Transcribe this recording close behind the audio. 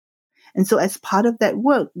And so as part of that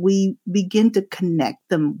work, we begin to connect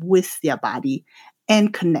them with their body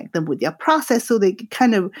and connect them with their process so they can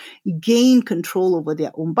kind of gain control over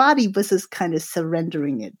their own body versus kind of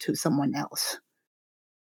surrendering it to someone else.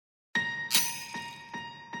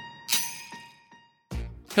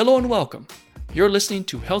 Hello and welcome. You're listening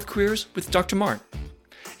to Health Careers with Dr. Martin,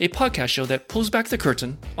 a podcast show that pulls back the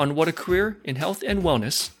curtain on what a career in health and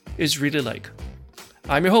wellness is really like.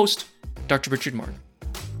 I'm your host, Dr. Richard Martin.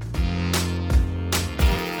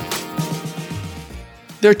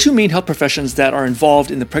 There are two main health professions that are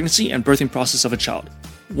involved in the pregnancy and birthing process of a child.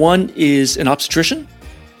 One is an obstetrician,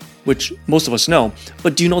 which most of us know,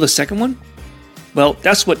 but do you know the second one? Well,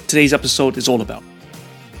 that's what today's episode is all about.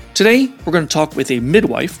 Today, we're going to talk with a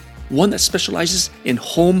midwife, one that specializes in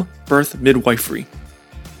home birth midwifery.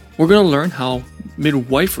 We're going to learn how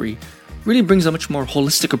midwifery really brings a much more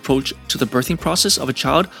holistic approach to the birthing process of a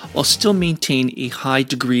child while still maintain a high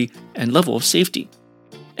degree and level of safety.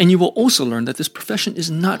 And you will also learn that this profession is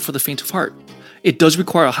not for the faint of heart. It does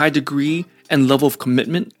require a high degree and level of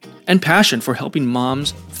commitment and passion for helping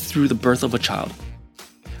moms through the birth of a child.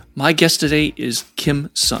 My guest today is Kim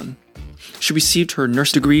Sun. She received her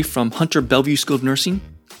nurse degree from Hunter Bellevue School of Nursing,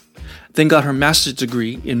 then got her master's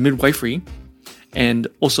degree in midwifery and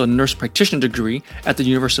also a nurse practitioner degree at the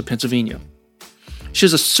University of Pennsylvania. She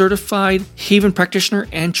is a certified Haven practitioner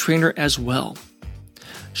and trainer as well.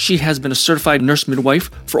 She has been a certified nurse midwife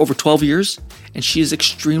for over 12 years, and she is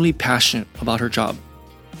extremely passionate about her job.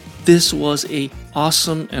 This was an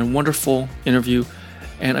awesome and wonderful interview,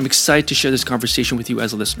 and I'm excited to share this conversation with you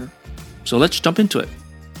as a listener. So let's jump into it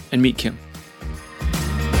and meet Kim.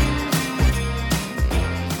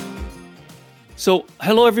 So,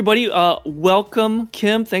 hello everybody. Welcome,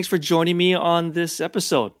 Kim. Thanks for joining me on this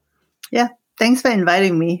episode. Yeah, thanks for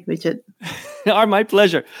inviting me, Richard. My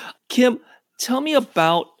pleasure. Kim, tell me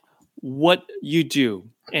about what you do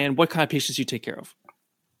and what kind of patients you take care of.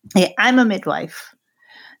 Yeah, I'm a midwife,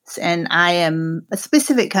 and I am a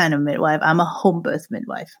specific kind of midwife. I'm a home birth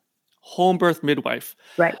midwife. Home birth midwife.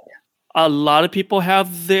 Right. A lot of people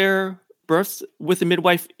have their births with a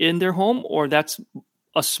midwife in their home, or that's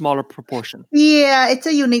a smaller proportion? Yeah, it's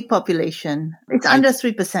a unique population. It's under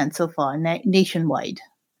 3% so far nationwide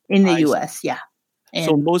in the U.S., yeah. And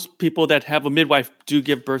so most people that have a midwife do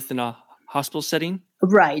give birth in a hospital setting?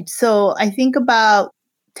 Right. So I think about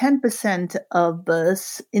 10% of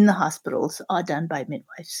births in the hospitals are done by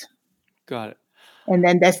midwives. Got it. And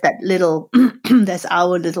then there's that little, that's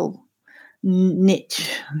our little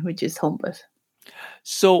niche, which is home birth.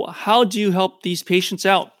 So how do you help these patients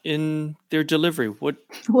out in their delivery? What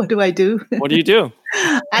do I do? What do you do?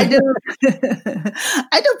 I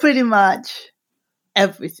do pretty much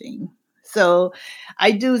everything. So I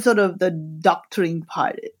do sort of the doctoring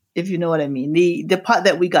part, if you know what I mean, the part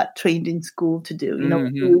that we got trained in school to do. You know,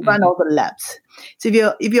 we run all the labs. So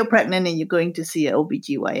if you're pregnant and you're going to see an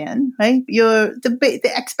OBGYN, right?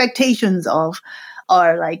 The expectations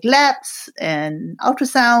are like labs and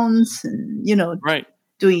ultrasounds and, right.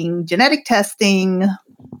 Doing genetic testing,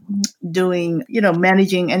 doing,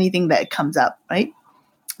 managing anything that comes up, right?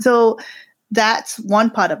 So that's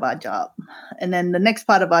one part of our job. And then the next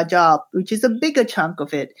part of our job, which is a bigger chunk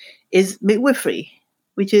of it, is midwifery,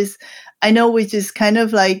 which is kind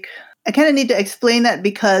of like, I kind of need to explain that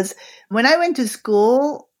because when I went to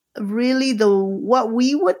school, really what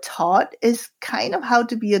we were taught is kind of how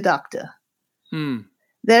to be a doctor.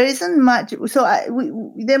 There isn't much. So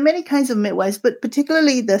there are many kinds of midwives, but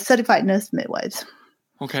particularly the certified nurse midwives.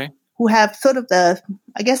 Okay. Who have sort of the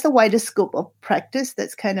widest scope of practice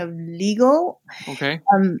that's kind of legal. Okay.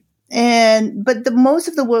 But most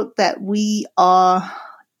of the work that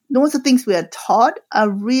most of the things we are taught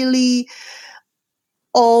are really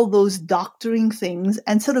all those doctoring things.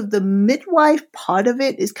 And sort of the midwife part of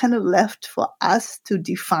it is kind of left for us to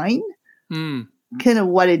define. Kind of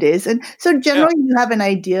what it is. And so generally you have an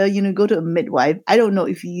idea, go to a midwife. I don't know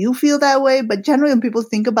if you feel that way, but generally when people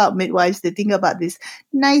think about midwives, they think about this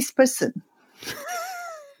nice person,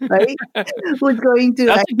 right? Who's going to...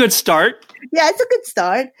 That's a good start. Yeah, it's a good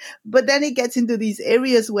start. But then it gets into these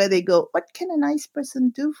areas where they go, what can a nice person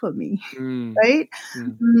do for me? Right?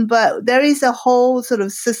 But there is a whole sort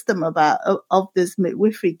of system of this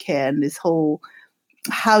midwifery care and this whole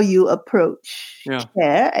how you approach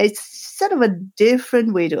care. It's sort of a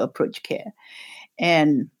different way to approach care.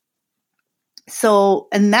 And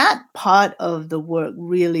that part of the work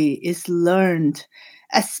really is learned,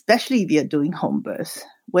 especially if you're doing home birth,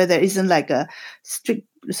 where there isn't like a strict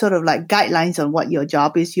sort of like guidelines on what your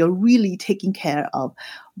job is. You're really taking care of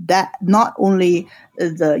that, not only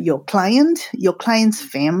your client's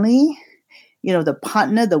family, the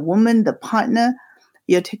partner, the woman, the partner.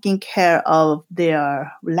 You're taking care of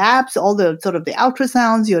their labs, all the sort of the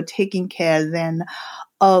ultrasounds. You're taking care then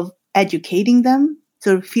of educating them,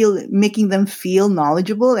 so making them feel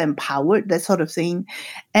knowledgeable, empowered, that sort of thing.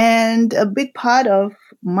 And a big part of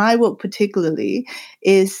my work particularly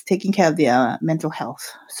is taking care of their mental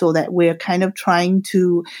health, so that we're kind of trying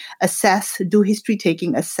to do history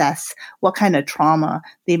taking, assess what kind of trauma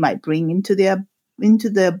they might bring into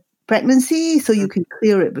the pregnancy, so you can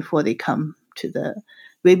clear it before they come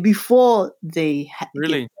before they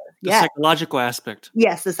really the psychological aspect.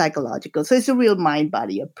 Yes, the psychological. So it's a real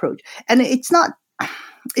mind-body approach, and it's not.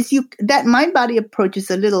 That mind-body approach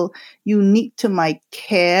is a little unique to my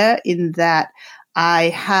care in that I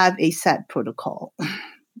have a set protocol.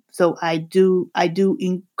 So I do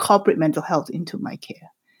incorporate mental health into my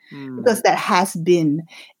care because that has been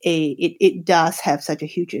it does have such a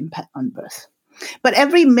huge impact on birth. But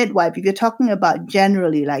every midwife, if you're talking about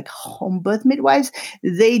generally like home birth midwives,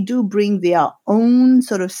 they do bring their own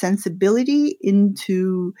sort of sensibility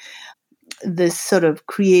into this sort of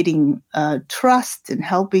creating trust and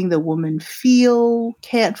helping the woman feel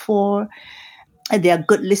cared for. And they are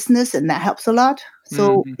good listeners, and that helps a lot.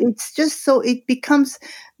 So it's just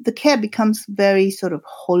the care becomes very sort of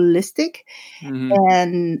holistic.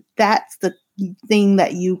 And that's the thing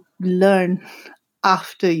that you learn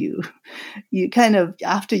after you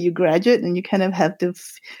graduate, and you kind of have to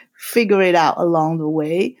figure it out along the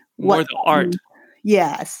way. More the art.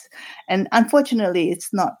 Yes. And unfortunately,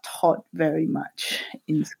 it's not taught very much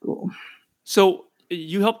in school. So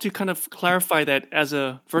you help to kind of clarify that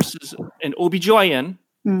versus an OBGYN.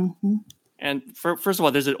 And first of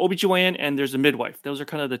all, there's an OBGYN and there's a midwife. Those are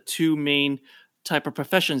kind of the two main type of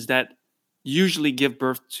professions that usually give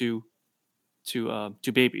birth to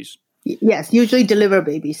babies. Yes, usually deliver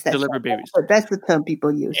babies. That's the term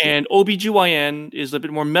people use. And OBGYN is a bit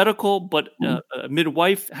more medical, but a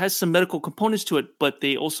midwife has some medical components to it, but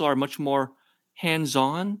they also are much more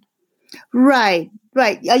hands-on. Right.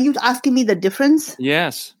 Are you asking me the difference?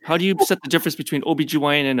 Yes. How do you set the difference between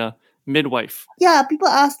OBGYN and a midwife? Yeah, people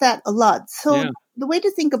ask that a lot. So the way to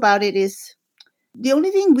think about it is the only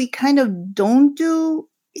thing we kind of don't do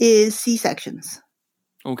is C-sections.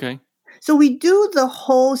 Okay. So we do the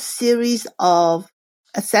whole series of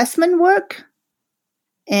assessment work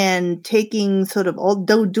and taking sort of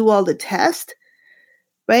do all the tests,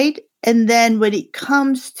 right? And then when it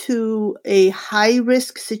comes to a high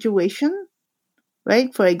risk situation,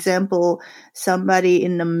 right? For example, somebody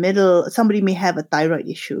may have a thyroid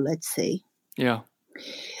issue, let's say. Yeah.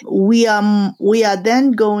 We are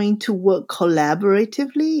then going to work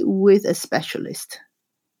collaboratively with a specialist.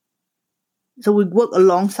 So we work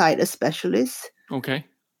alongside a specialist. Okay.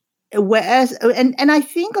 Whereas, and I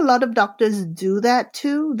think a lot of doctors do that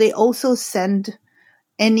too. They also send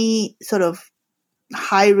any sort of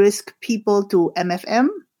high risk people to MFM.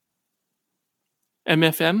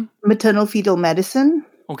 MFM? Maternal fetal medicine.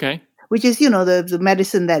 Okay. Which is, the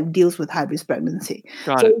medicine that deals with high risk pregnancy.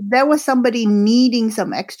 Got it. If there was somebody needing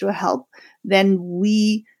some extra help, then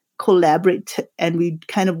we collaborate and we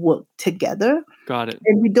kind of work together. Got it.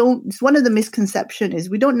 And one of the misconceptions is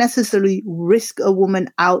we don't necessarily risk a woman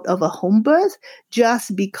out of a home birth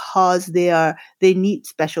just because they need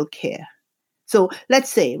special care. So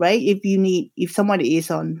let's say, right, if somebody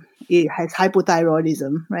has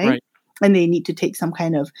hypothyroidism, right, and they need to take some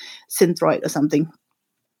kind of Synthroid or something,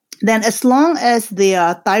 then as long as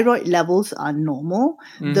their thyroid levels are normal,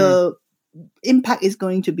 the impact is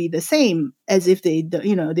going to be the same as if they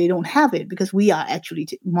don't have it, because we are actually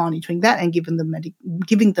monitoring that and giving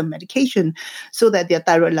them medication so that their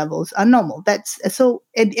thyroid levels are normal. So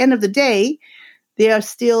at the end of the day, they are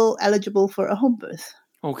still eligible for a home birth.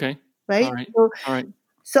 Okay. Right. All right.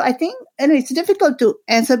 So I think, and it's difficult to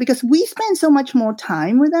answer because we spend so much more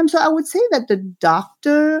time with them. So I would say that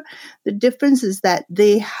the difference is that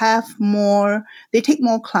they take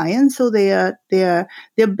more clients. So their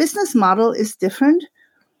business model is different.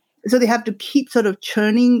 So they have to keep sort of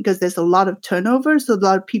churning because there's a lot of turnover. So a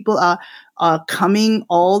lot of people are coming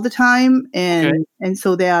all the time. And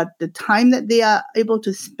so the time that they are able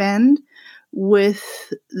to spend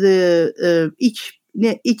with each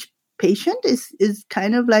patient is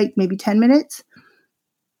kind of like maybe 10 minutes.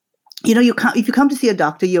 If you come to see a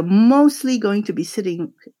doctor, you're mostly going to be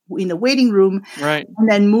sitting in the waiting room, right, and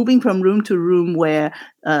then moving from room to room where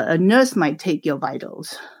a nurse might take your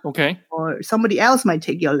vitals, okay, or somebody else might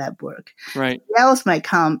take your lab work, right. Somebody else might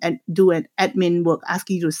come and do an admin work,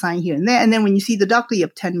 asking you to sign here and there, and then when you see the doctor, you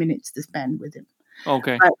have 10 minutes to spend with him.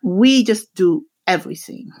 Okay, but we just do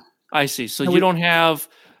everything. I see. So you don't have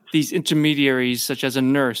these intermediaries, such as a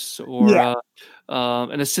nurse or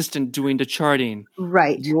an assistant doing the charting.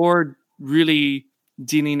 Right. You're really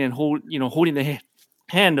dealing and holding the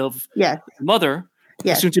hand of the mother,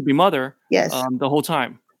 the soon-to-be mother, the whole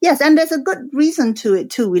time. Yes, and there's a good reason to it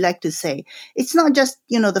too. We like to say it's not just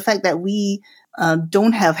the fact that we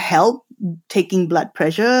don't have help taking blood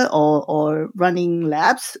pressure or running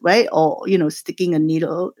labs, right? Or sticking a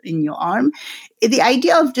needle in your arm. The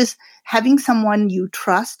idea of just having someone you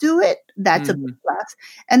trust do it, that's a big plus.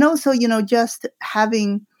 And also, just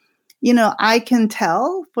having, I can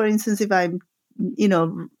tell, for instance, if I'm,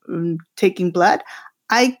 taking blood,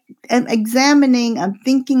 I am examining, I'm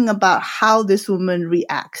thinking about how this woman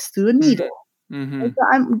reacts to a needle. Mm-hmm. And so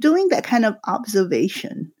I'm doing that kind of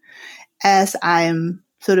observation as I'm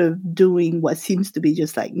sort of doing what seems to be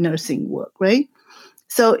just like nursing work, right?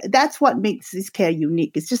 So that's what makes this care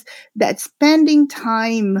unique. It's just that spending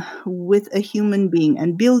time with a human being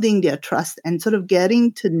and building their trust and sort of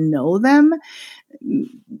getting to know them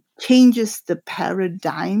changes the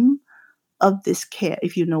paradigm of this care,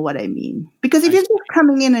 if you know what I mean. Because if you're just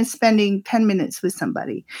coming in and spending 10 minutes with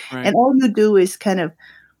somebody, and all you do is kind of,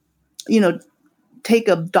 take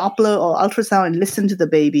a Doppler or ultrasound and listen to the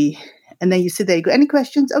baby, and then you sit there, you go, any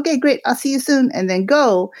questions? Okay, great, I'll see you soon, and then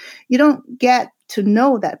go. You don't get to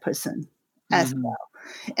know that person as well.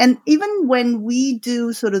 And even when we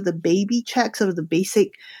do sort of the baby check, sort of the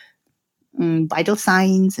basic vital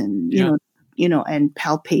signs and, and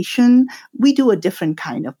palpation, we do a different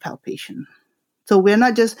kind of palpation. So we're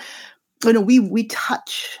not just, we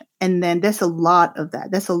touch, and then there's a lot of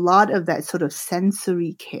that. There's a lot of that sort of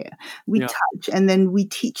sensory care. We touch, and then we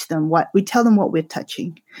teach them we tell them what we're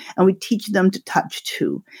touching, and we teach them to touch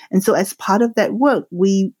too. And so as part of that work,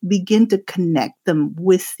 we begin to connect them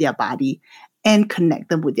with their body and connect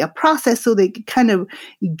them with their process so they can kind of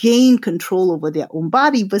gain control over their own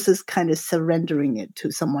body versus kind of surrendering it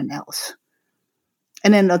to someone else.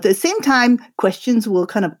 And then at the same time, questions will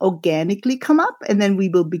kind of organically come up, and then we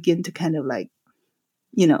will begin to kind of like,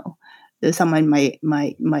 someone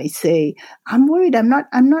might say, "I'm worried. I'm not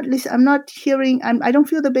listening. I'm not hearing. I don't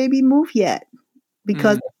feel the baby move yet,"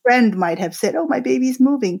 because a friend might have said, "Oh, my baby's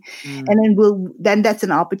moving," and then that's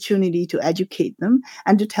an opportunity to educate them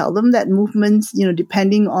and to tell them that movements,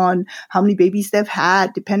 depending on how many babies they've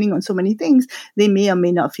had, depending on so many things, they may or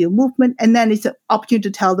may not feel movement. And then it's an opportunity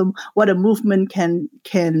to tell them what a movement can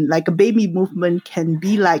like a baby movement can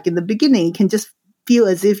be like in the beginning. It can just feel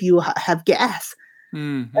as if you have gas.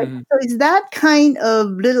 Mm-hmm. Right? So it's that kind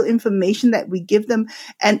of little information that we give them.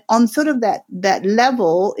 And on sort of that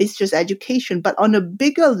level, it's just education. But on a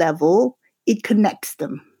bigger level, it connects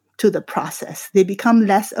them to the process. They become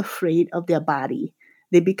less afraid of their body.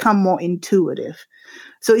 They become more intuitive.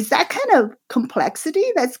 So it's that kind of complexity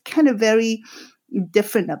that's kind of very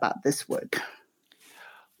different about this work.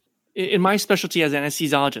 In my specialty as an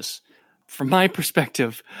anesthesiologist, from my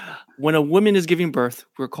perspective, when a woman is giving birth,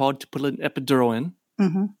 we're called to put an epidural in.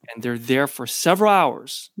 Mm-hmm. And they're there for several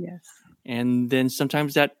hours. Yes. And then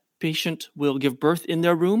sometimes that patient will give birth in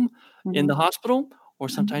their room in the hospital, or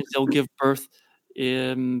sometimes they'll give birth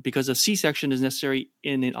because a C-section is necessary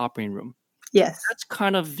in an operating room. Yes. That's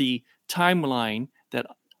kind of the timeline that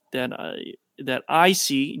I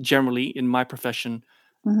see generally in my profession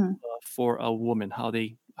for a woman, how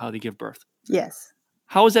they give birth. Yes.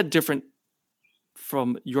 How is that different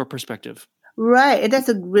from your perspective? Right. That's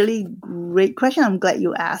a really great question. I'm glad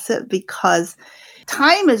you asked it, because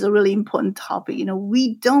time is a really important topic.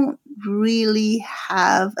 We don't really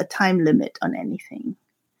have a time limit on anything.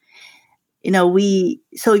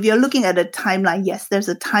 So if you're looking at a timeline, yes, there's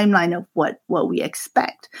a timeline of what we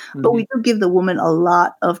expect, but we do give the woman a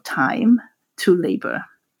lot of time to labor.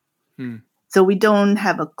 So we don't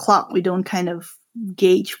have a clock. We don't kind of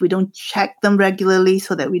gauge. We don't check them regularly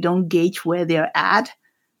so that we don't gauge where they're at.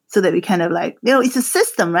 So that we kind of like, it's a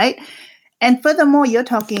system, right? And furthermore, you're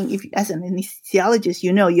talking, as an anesthesiologist,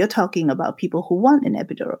 you're talking about people who want an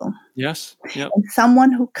epidural. Yes. Yep. And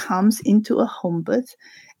someone who comes into a home birth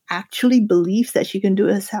actually believes that she can do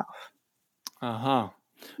it herself.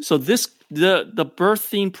 So the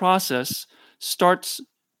birthing process starts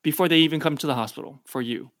before they even come to the hospital for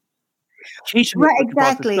you. Right,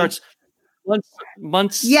 exactly. Starts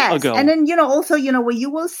months yes. ago. And then, also, where you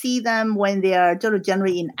will see them when they are sort of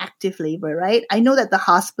generally in active labor, right? I know that the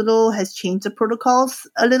hospital has changed the protocols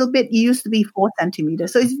a little bit. It used to be 4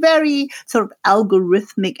 centimeters. So it's very sort of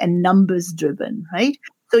algorithmic and numbers driven, right?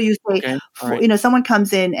 So you say, someone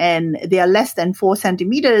comes in and they are less than 4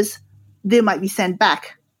 centimeters, they might be sent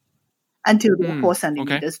back until they're 4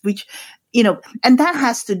 centimeters, which and that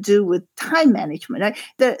has to do with time management, right?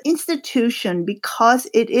 The institution, because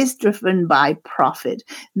it is driven by profit,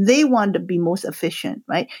 they want to be most efficient,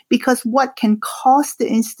 right? Because what can cost the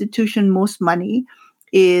institution most money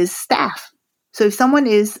is staff. So if someone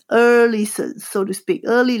is early, so to speak,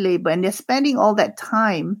 early labor, and they're spending all that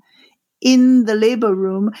time in the labor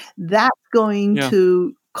room, that's going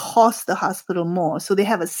to cost the hospital more. So they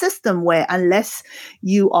have a system where unless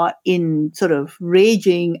you are in sort of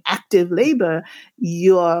raging active labor,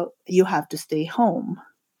 you have to stay home.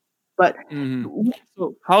 But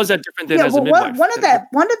so how is that different than as a midwife? One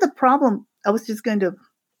of the problem, I was just going to,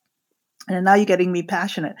 and now you're getting me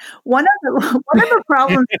passionate. One of the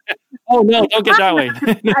problems. Oh no! Don't get that way.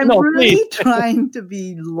 I'm really trying to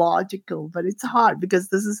be logical, but it's hard because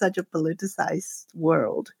this is such a politicized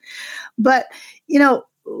world. But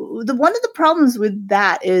one of the problems with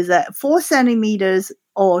that is that 4 centimeters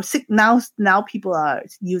or 6. Now people are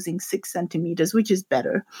using 6 centimeters, which is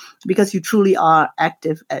better because you truly are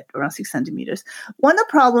active at around 6 centimeters. One of the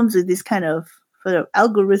problems with this kind of sort of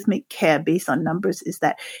algorithmic care based on numbers is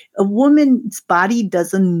that a woman's body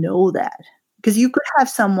doesn't know that. Because you could have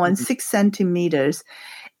someone 6 centimeters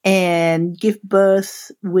and give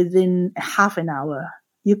birth within half an hour.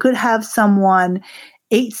 You could have someone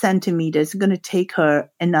 8 centimeters. It's going to take her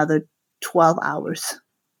another 12 hours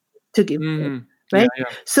to give birth, right?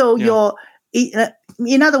 So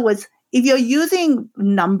in other words, if you're using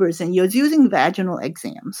numbers and you're using vaginal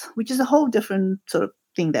exams, which is a whole different sort of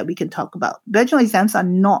thing that we can talk about. Vaginal exams are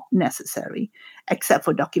not necessary except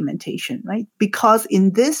for documentation, right? Because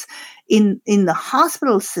in the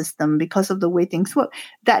hospital system, because of the way things work,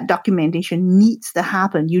 that documentation needs to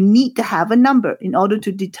happen. You need to have a number in order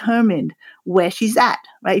to determine where she's at,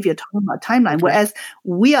 right? If you're talking about timeline, whereas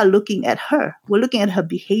we are looking at her, we're looking at her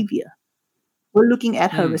behavior. We're looking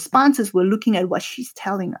at her responses. We're looking at what she's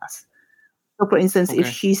telling us. So for instance, if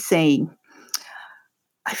she's saying,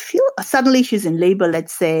 I feel suddenly she's in labor,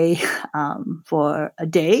 let's say, for a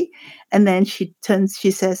day. And then she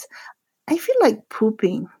says, I feel like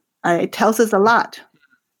pooping. It tells us a lot.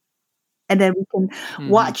 And then we can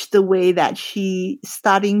watch the way that she's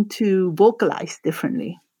starting to vocalize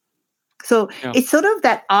differently. So it's sort of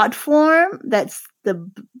that art form that's the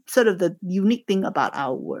sort of the unique thing about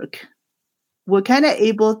our work. We're kind of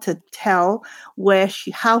able to tell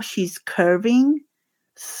how she's curving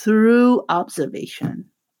through observation.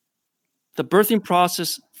 The birthing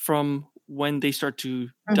process from when they start to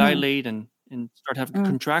dilate and start having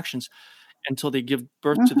contractions until they give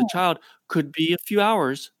birth to the child could be a few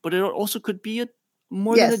hours, but it also could be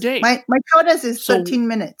more than a day. My shortest is 13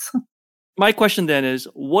 minutes. My question then is,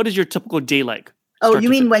 what is your typical day like? Oh, you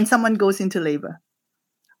mean when someone goes into labor?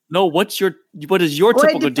 No, what is your typical day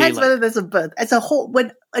like? It depends whether there's a birth. As a whole,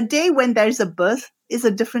 a day when there's a birth is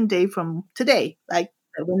a different day from today, like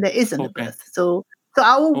when there isn't a birth. So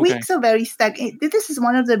our weeks are very stacked. This is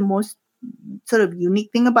one of the most sort of unique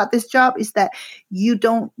thing about this job is that you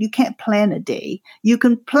can't plan a day. You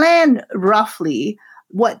can plan roughly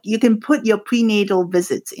you can put your prenatal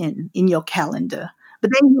visits in your calendar,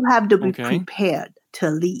 but then you have to be prepared to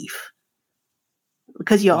leave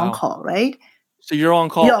because you're on call, right? So you're on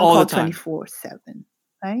call all the time. 24/7,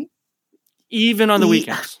 right? Even on the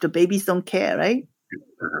weekends. The babies don't care, right?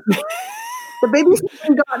 The babies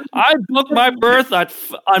haven't gotten. I booked my birth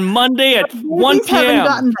on Monday at 1 p.m. Haven't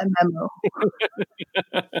gotten that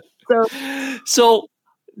memo.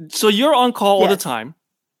 So you're on call all the time,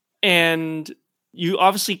 and you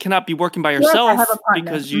obviously cannot be working by yourself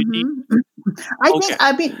because you need.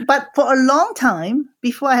 I think but for a long time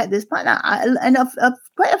before I had this partner,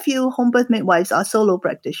 quite a few home birth midwives are solo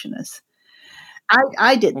practitioners.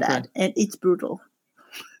 I did that, and it's brutal.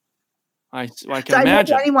 I can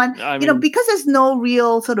imagine. Anyone, because there's no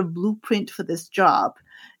real sort of blueprint for this job,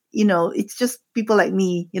 it's just people like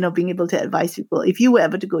me, being able to advise people. If you were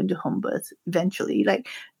ever to go into home birth eventually,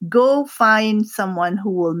 go find someone who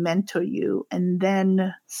will mentor you and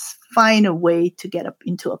then find a way to get up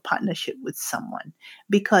into a partnership with someone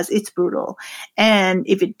because it's brutal. And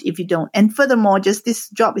if you don't, and furthermore, just this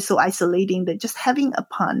job is so isolating that just having a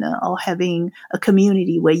partner or having a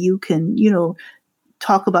community where you can,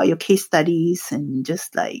 talk about your case studies and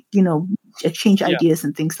just exchange ideas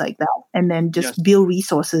and things like that. And then just build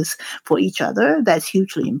resources for each other. That's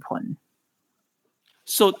hugely important.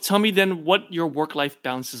 So tell me then what your work-life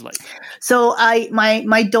balance is like. So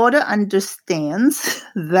my daughter understands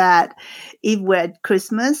that if we're at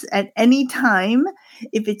Christmas at any time,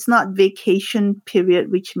 if it's not vacation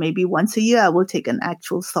period, which maybe once a year, I will take an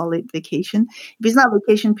actual solid vacation. If it's not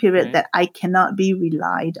vacation period, that I cannot be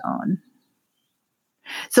relied on.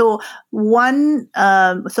 So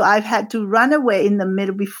so I've had to run away in the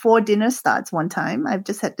middle before dinner starts one time. I've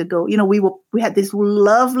just had to go, we had this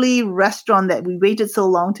lovely restaurant that we waited so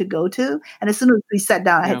long to go to. And as soon as we sat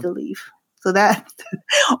down, I had to leave. So that,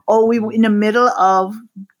 or we were in the middle of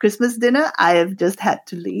Christmas dinner, I have just had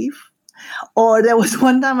to leave. Or there was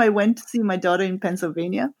one time I went to see my daughter in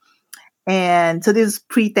Pennsylvania. And so this is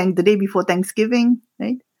the day before Thanksgiving,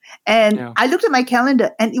 right? And I looked at my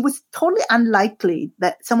calendar and it was totally unlikely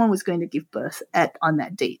that someone was going to give birth on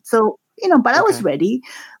that date. So, but I was ready,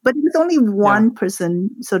 but it was only one person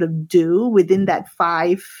sort of due within that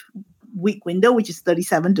 5-week window, which is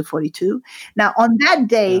 37 to 42. Now on that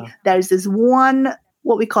day, there's this one,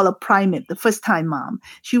 what we call a primate, the first time mom.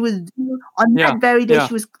 She was due on that very day.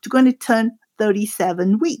 She was going to turn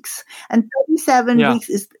 37 weeks, and 37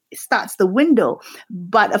 weeks starts the window.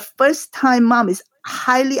 But a first time mom is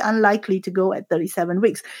highly unlikely to go at 37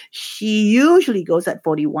 weeks. She usually goes at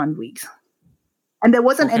 41 weeks. And there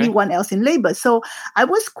wasn't anyone else in labor. So I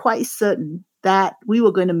was quite certain that we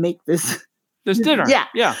were going to make this dinner.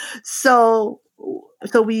 Yeah. So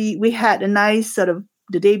we had a nice sort of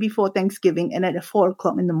the day before Thanksgiving, and at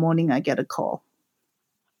 4:00 in the morning, I get a call.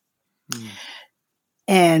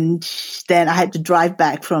 And then I had to drive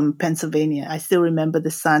back from Pennsylvania. I still remember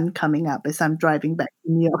the sun coming up as I'm driving back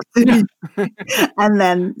to New York City. And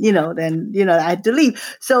then, I had to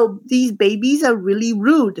leave. So these babies are really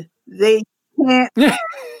rude. They can't.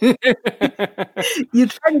 You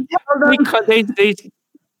try to tell them. Because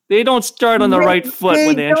they don't start on the right foot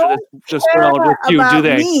when they enter this world with you, do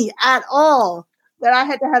they? Me at all. That I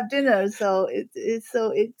had to have dinner. So it's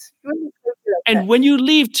really like and that. When you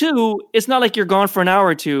leave too, it's not like you're gone for an hour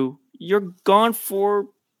or two. You're gone for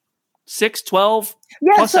 6, 12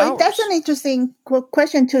 plus hours. That's an interesting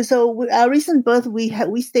question too. So our recent birth,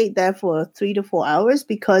 we stayed there for 3 to 4 hours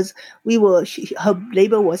because her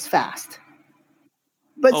labor was fast.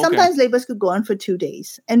 But sometimes labors could go on for 2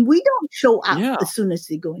 days, and we don't show up as soon as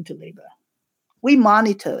they go into labor. We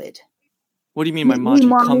monitor it. What do you mean by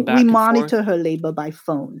monitor? We monitor her labor by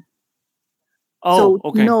phone. Oh,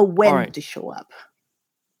 so know when to show up.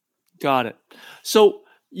 Got it. So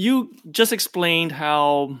you just explained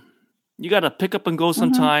how you got to pick up and go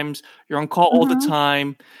sometimes. You're on call all the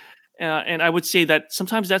time. And I would say that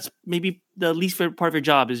sometimes that's maybe the least favorite part of your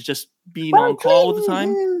job is just being on call all the time.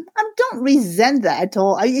 I don't resent that at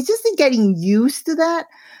all. It's just getting used to that.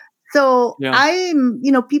 So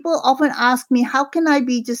people often ask me, how can I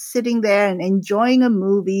be just sitting there and enjoying a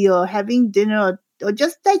movie or having dinner or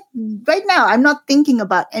just like right now, I'm not thinking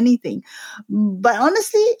about anything. But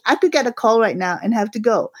honestly, I could get a call right now and have to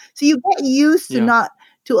go. So you get used to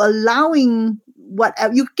allowing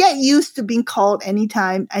you get used to being called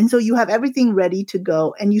anytime. And so you have everything ready to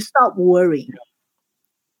go and you stop worrying. Yeah.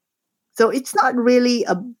 So it's not really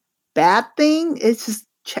a bad thing. It's just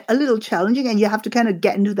a little challenging, and you have to kind of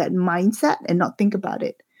get into that mindset and not think about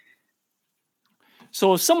it.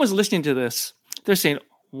 So if someone's listening to this, they're saying,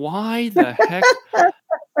 why the heck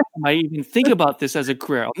am I even think about this as a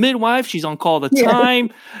career? A midwife, she's on call all the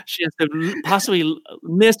time. She has to possibly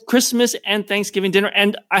miss Christmas and Thanksgiving dinner.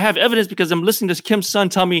 And I have evidence because I'm listening to Kim's son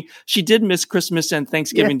tell me she did miss Christmas and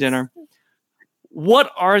Thanksgiving dinner.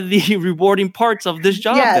 What are the rewarding parts of this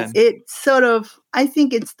job then? It's sort of, I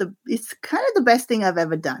think it's kind of the best thing I've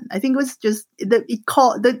ever done. I think it was just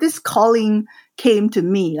this calling came to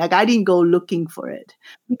me. Like I didn't go looking for it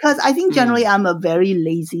because I think generally I'm a very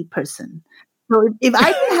lazy person. So if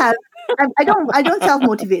I can have, I don't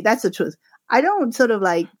self-motivate. That's the truth. I don't sort of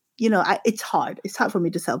like, it's hard. It's hard for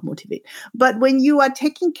me to self-motivate. But when you are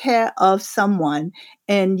taking care of someone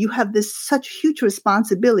and you have this such huge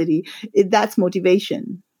responsibility, that's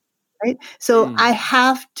motivation, right? So I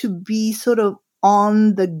have to be sort of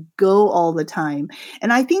on the go all the time.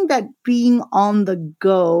 And I think that being on the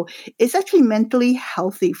go is actually mentally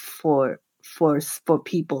healthy for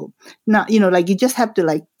people. Not, like you just have to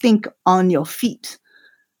like think on your feet.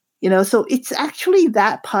 So it's actually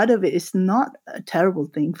that part of it is not a terrible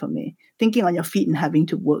thing for me. Thinking on your feet and having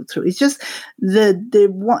to work through. It's just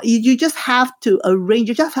you just have to arrange.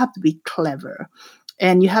 You just have to be clever,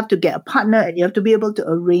 and you have to get a partner, and you have to be able to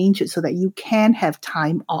arrange it so that you can have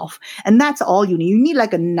time off. And that's all you need. You need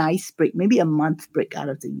like a nice break, maybe a month break out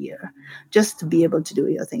of the year, just to be able to do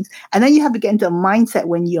your things. And then you have to get into a mindset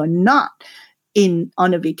when you're not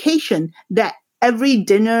on a vacation that every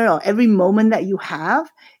dinner or every moment that you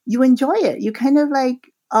have, you enjoy it. You kind of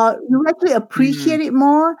like, you actually appreciate it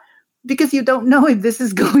more because you don't know if this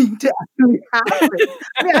is going to actually happen.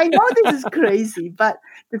 I mean, I know this is crazy, but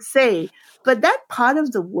that part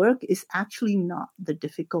of the work is actually not the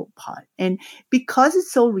difficult part. And because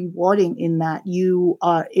it's so rewarding in that there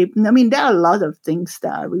are a lot of things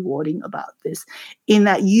that are rewarding about this, in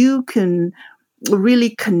that you can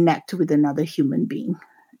really connect with another human being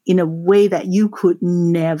in a way that you could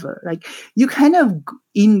never. Like, you kind of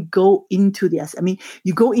go into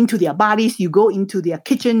you go into their bodies, you go into their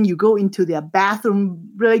kitchen, you go into their bathroom,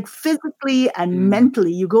 like physically and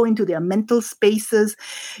mentally, you go into their mental spaces.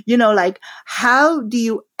 Like, how do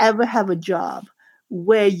you ever have a job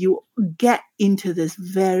where you get into this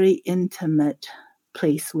very intimate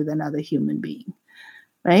place with another human being,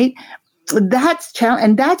 right? That's challenge,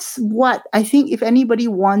 and that's what I think. If anybody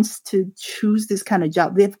wants to choose this kind of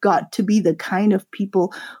job, they've got to be the kind of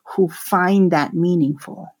people who find that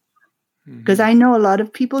meaningful. Because I know a lot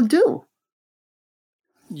of people do.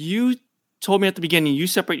 You told me at the beginning you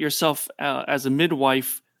separate yourself as a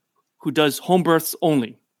midwife who does home births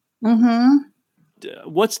only.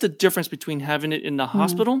 What's the difference between having it in the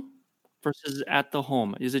hospital versus at the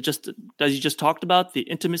home? Is it just, as you just talked about, the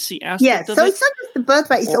intimacy aspect of it? So it's not just the birth,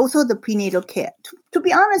 but it's also the prenatal care. To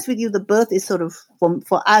be honest with you, the birth is sort of,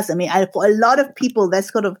 for us, for a lot of people,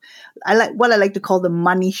 that's sort of, I like to call the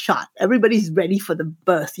money shot. Everybody's ready for the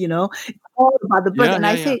birth, It's all about the birth.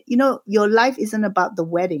 I say, your life isn't about the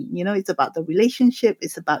wedding, it's about the relationship.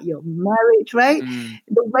 It's about your marriage, right?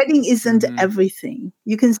 The wedding isn't everything.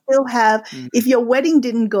 You can still have, if your wedding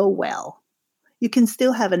didn't go well, you can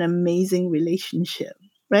still have an amazing relationship,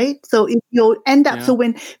 right? So if you end up, so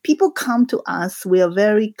when people come to us, we are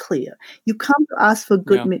very clear. You come to us for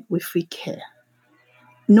good midwifery care.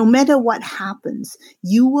 No matter what happens,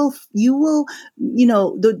 you will,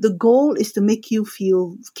 the goal is to make you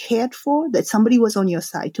feel cared for, that somebody was on your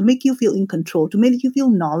side, to make you feel in control, to make you feel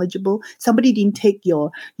knowledgeable. Somebody didn't take your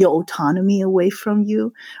autonomy away from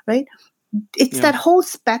you, right? It's that whole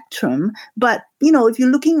spectrum. But, if you're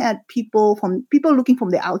looking at people looking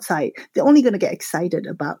from the outside, they're only going to get excited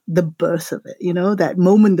about the birth of it, that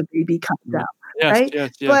moment the baby comes out, right?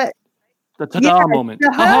 Yes. But the ta-da moment.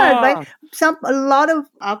 Right? A lot of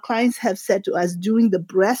our clients have said to us during the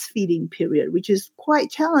breastfeeding period, which is quite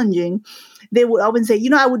challenging, they would often say,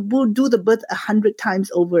 I would do the birth 100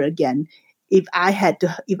 times over again if I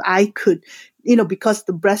could, because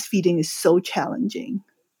the breastfeeding is so challenging.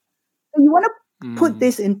 You want to put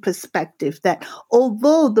this in perspective, that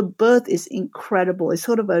although the birth is incredible, it's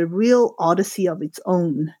sort of a real odyssey of its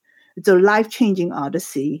own. It's a life-changing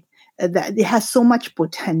odyssey that it has so much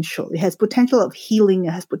potential. It has potential of healing.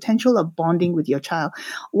 It has potential of bonding with your child.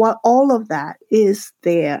 While all of that is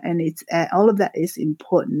there, and all of that is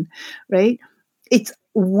important, right? It's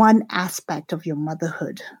one aspect of your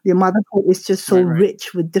motherhood. Your motherhood is just so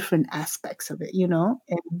rich with different aspects of it, and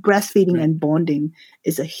breastfeeding and bonding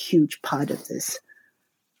is a huge part of this.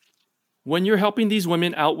 When you're helping these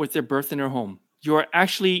women out with their birth in their home, you're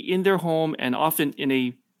actually in their home and often in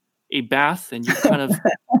a bath, and you kind of,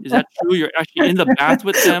 is that true? You're actually in the bath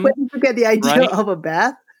with them? Where did you get the idea of a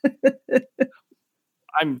bath?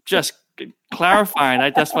 I'm just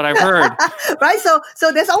clarifying. That's what I've heard. Right.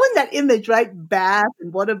 So there's always that image, right? Bath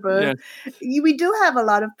and water birth. Yes. We do have a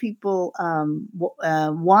lot of people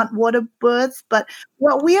want water births, but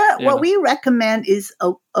what we recommend is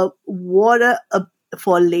a water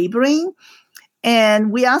for laboring,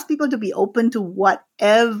 and we ask people to be open to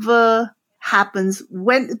whatever happens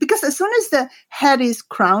because as soon as the head is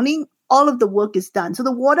crowning, all of the work is done. So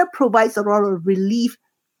the water provides a lot of relief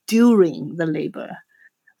during the labor.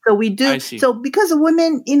 So we do. So because a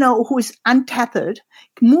woman, who is untethered,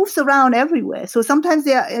 moves around everywhere. So sometimes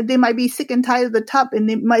they might be sick and tired of the tub, and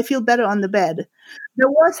they might feel better on the bed.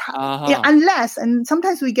 Unless, and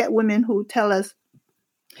sometimes we get women who tell us,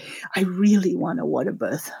 I really want a water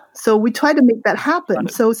birth. So we try to make that happen.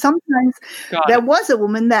 So sometimes there was a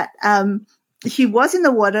woman that she was in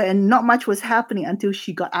the water and not much was happening until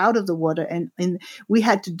she got out of the water, and we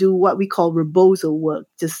had to do what we call rebozo work,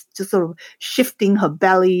 just sort of shifting her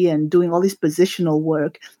belly and doing all this positional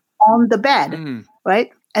work on the bed,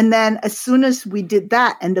 right? And then as soon as we did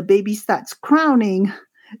that and the baby starts crowning,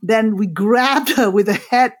 then we grabbed her with the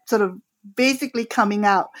head sort of basically coming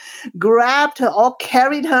out, grabbed her, all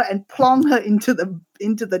carried her and plonked her into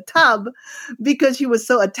the tub because she was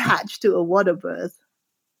so attached to a water birth.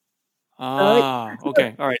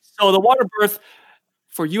 Okay. All right. So the water birth,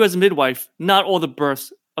 for you as a midwife, not all the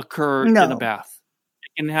births occur in a bath.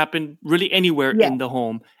 can happen really anywhere Yeah. in the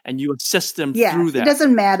home, and you assist them Yeah, through it that.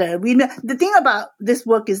 doesn't matter. We know the thing about this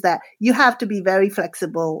work is that you have to be very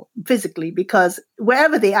flexible physically, because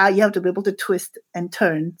wherever they are, you have to be able to twist and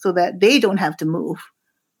turn so that they don't have to move.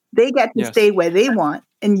 They get to Yes. stay where they want,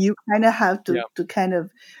 and you kind of have to kind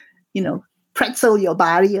of, pretzel your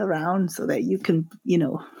body around so that you can,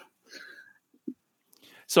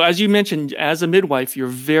 So as you mentioned, as a midwife, you're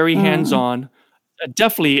very hands-on.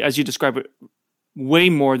 Definitely, as you describe it, way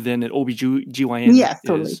more than an OBGYN Yes, is.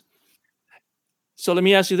 totally. So let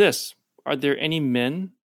me ask you this. Are there any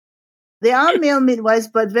men? There are male midwives,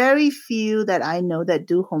 but very few that I know that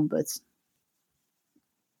do home births.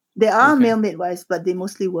 There are male midwives, but they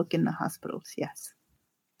mostly work in the hospitals. Yes.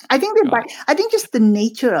 I think just the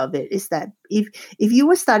nature of it is that if you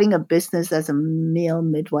were starting a business as a male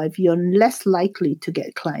midwife, you're less likely to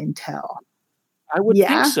get clientele. I would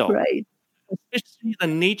think so. Right. Especially the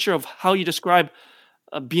nature of how you describe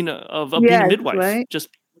being a midwife. Right. Just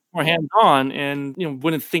more hands-on, and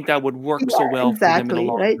wouldn't think that would work so well for them in the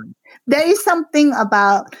long run. There is something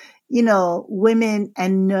about women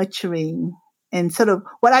and nurturing and sort of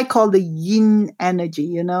what I call the yin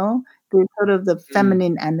energy, the sort of the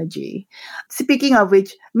feminine energy. Speaking of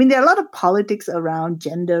which, I mean, there are a lot of politics around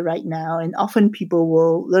gender right now, and often people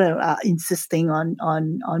will insisting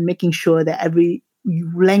on making sure that every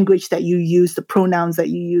language that you use, the pronouns that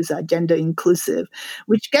you use are gender inclusive,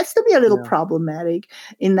 which gets to be a little problematic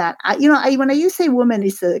in that, when I say woman,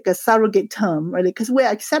 it's like a surrogate term, right? Because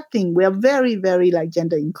we're very, very like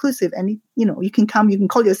gender inclusive, and you can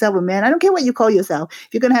call yourself a man. I don't care what you call yourself. If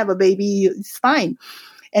you're going to have a baby, it's fine.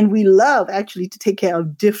 And we love actually to take care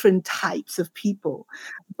of different types of people.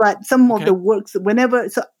 But some of the works,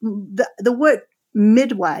 the word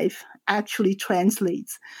midwife actually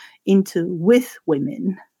translates into with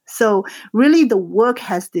women. So really the work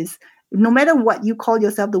has this, no matter what you call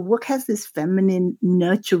yourself, the work has this feminine,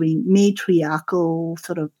 nurturing, matriarchal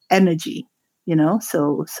sort of energy.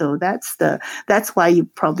 So that's why you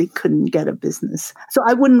probably couldn't get a business. So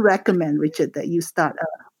I wouldn't recommend, Richard, that you start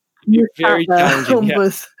very challenging home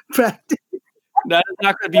birth practice. That is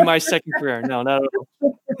not going to be my second career. No, not at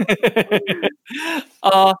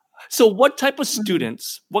all. So what type of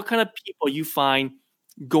students, what kind of people you find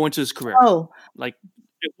go into this career? Like,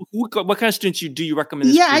 what kind of students do you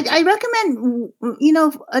recommend? I recommend,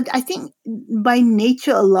 I think by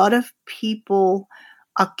nature, a lot of people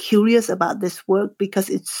are curious about this work because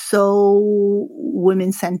it's so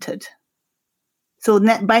women-centered. So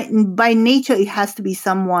by nature, it has to be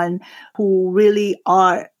someone who really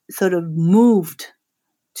are sort of moved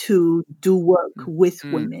to do work with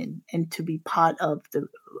women and to be part of the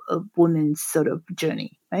women's sort of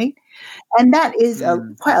journey, right? And that is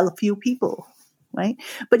quite a few people, right?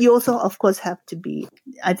 But you also, of course, have to be,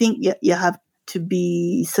 I think you have to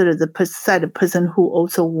be sort of the person who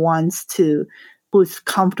also who's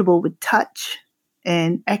comfortable with touch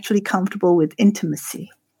and actually comfortable with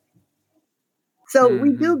intimacy. So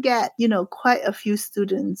we do get, quite a few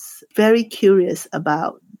students very curious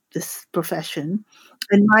about this profession.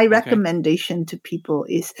 And my recommendation to people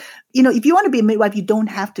is, if you want to be a midwife, you don't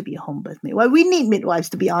have to be a home birth midwife. We need midwives,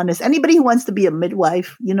 to be honest. Anybody who wants to be a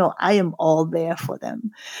midwife, I am all there for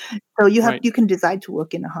them. So you can decide to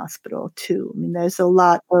work in a hospital too. I mean, there's a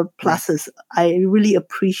lot of pluses. I really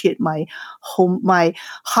appreciate my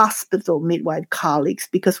hospital midwife colleagues,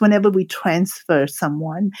 because whenever we transfer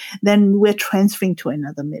someone, then we're transferring to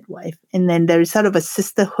another midwife. And then there is sort of a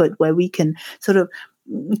sisterhood where we can sort of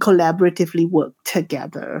collaboratively work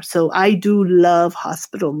together. So I do love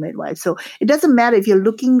hospital midwives. So it doesn't matter if you're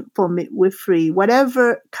looking for midwifery,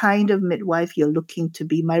 whatever kind of midwife you're looking to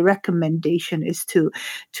be, my recommendation is to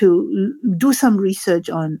do some research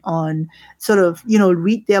on sort of,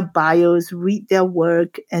 read their bios, read their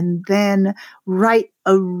work, and then write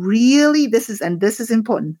this is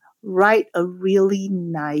important, write a really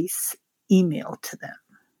nice email to them.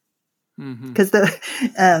 Because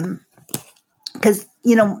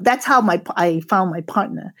that's how I found my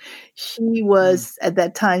partner. She was at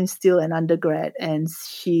that time still an undergrad, and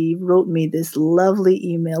she wrote me this lovely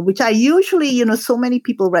email, which I usually, so many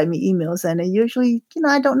people write me emails, and I usually,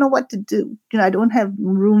 I don't know what to do. I don't have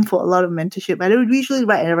room for a lot of mentorship. I don't usually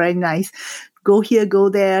write a very nice, go here, go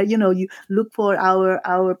there. You look for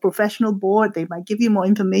our professional board. They might give you more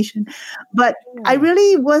information. But I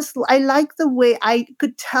like the way I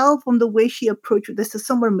could tell from the way she approached it. There's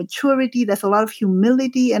some more maturity. There's a lot of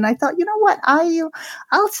humility. And I thought, you know what?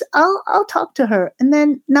 I'll talk to her. And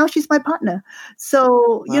then now she's my partner.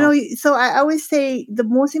 So, so I always say the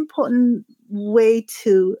most important way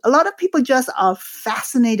a lot of people just are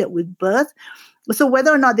fascinated with birth. So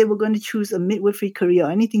whether or not they were going to choose a midwifery career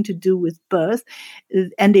or anything to do with birth,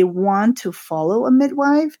 and they want to follow a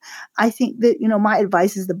midwife, I think that, my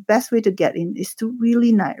advice is the best way to get in is to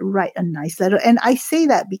really write a nice letter. And I say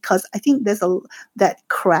that because I think that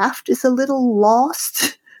craft is a little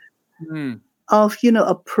lost of,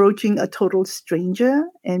 approaching a total stranger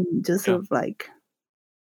and just sort of like.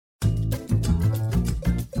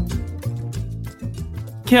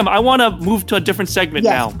 Kim, I want to move to a different segment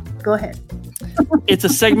now. Go ahead. It's a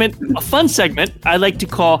fun segment I like to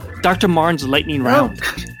call Dr. Marn's Lightning Round.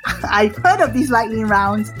 I've heard of these lightning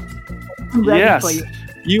rounds. I'm ready for you.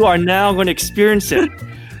 You are now going to experience it.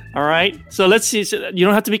 All right. So let's see. So you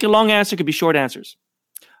don't have to make a long answer. It could be short answers.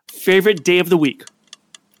 Favorite day of the week?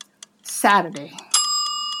 Saturday.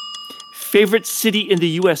 Favorite city in the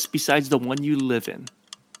U.S. besides the one you live in?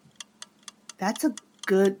 That's a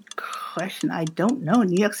good question. I don't know.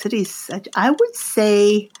 New York City is I would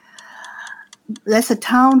say there's a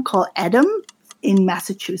town called Edam in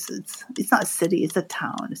Massachusetts. It's not a city, it's a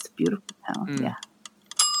town. It's a beautiful town. Yeah.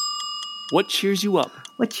 What cheers you up?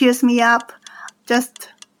 What cheers me up? Just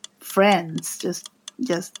friends. Just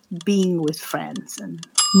being with friends and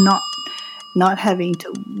not having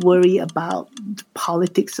to worry about the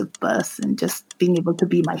politics of birth and just being able to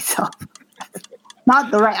be myself.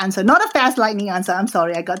 Not the right answer. Not a fast lightning answer. I'm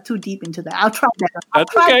sorry. I got too deep into that. I'll try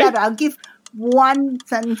better. I'll give one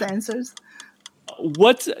sentence answers.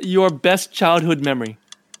 What's your best childhood memory?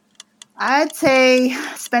 I'd say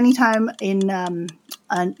spending time in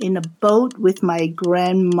a boat with my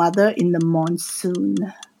grandmother in the monsoon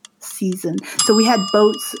season. So we had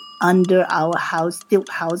boats under our house, built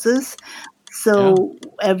houses. So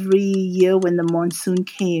every year when the monsoon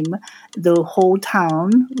came, the whole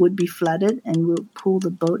town would be flooded and we'll pull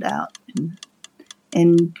the boat out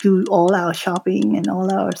and do all our shopping and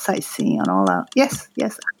all our sightseeing and all our... Yes.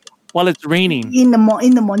 While it's raining? In the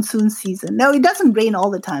monsoon season. No, it doesn't rain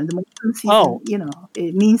all the time. The monsoon season,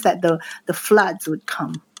 it means that the floods would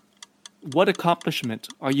come. What accomplishment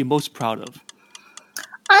are you most proud of?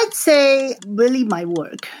 I'd say really my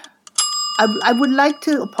work. I would like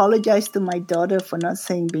to apologize to my daughter for not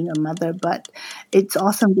saying being a mother, but it's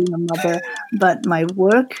awesome being a mother. But my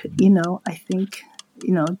work, I think,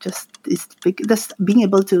 just being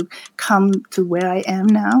able to come to where I am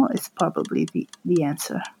now is probably the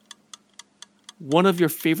answer. One of your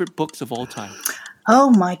favorite books of all time? Oh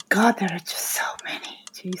my God, there are just so many.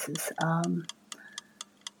 Jesus.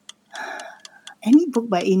 Any book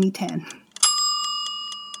by Amy Tan.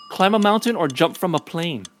 Climb a mountain or jump from a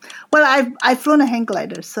plane? Well, I've flown a hang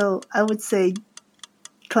glider, so I would say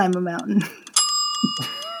climb a mountain.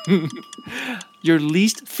 Your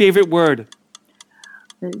least favorite word?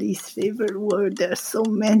 The least favorite word? There's so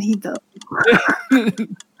many, though.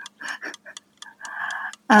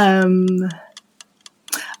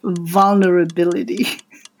 Vulnerability.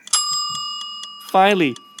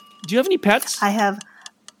 Finally, do you have any pets? I have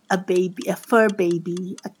a baby, a fur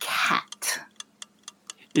baby, a cat.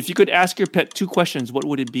 If you could ask your pet 2 questions, what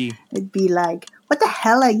would it be? It'd be like, what the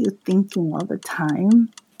hell are you thinking all the time?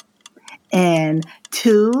 And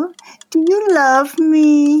 2, do you love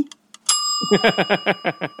me?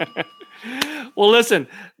 Well, listen,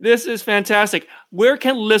 this is fantastic. Where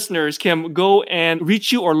can listeners, Kim, go and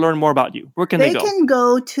reach you or learn more about you? Where can they go? They can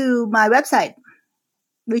go to my website.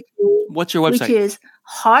 What's your website? Which is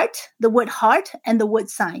heart, the word heart and the word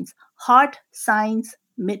signs,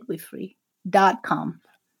 heartscienceMidwifery.com.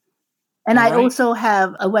 And I also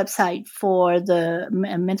have a website for the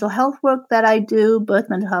mental health work that I do, birth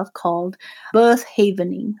mental health, called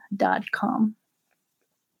birthhavening.com.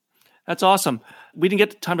 That's awesome. We didn't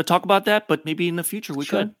get time to talk about that, but maybe in the future we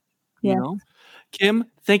could. Yeah. Kim,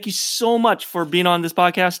 thank you so much for being on this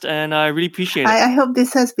podcast, and I really appreciate it. I hope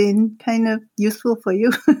this has been kind of useful for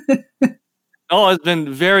you. Oh, it's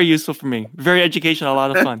been very useful for me. Very educational, a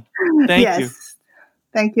lot of fun. Thank you.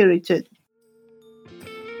 Thank you, Richard.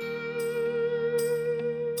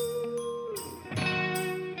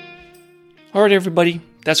 All right, everybody.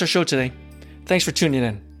 That's our show today. Thanks for tuning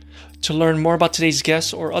in. To learn more about today's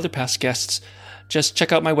guests or other past guests, just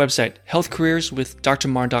check out my website,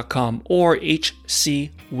 healthcareerswithdrmarn.com or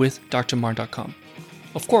hcwithdrmarn.com.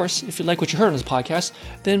 Of course, if you like what you heard on this podcast,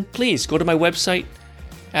 then please go to my website,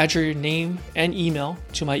 add your name and email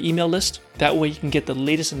to my email list. That way you can get the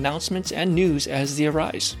latest announcements and news as they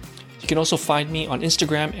arise. You can also find me on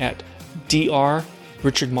Instagram at Dr.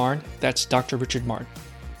 Richard Marn. That's Dr. Richard Marn.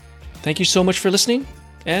 Thank you so much for listening,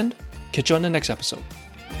 and catch you on the next episode.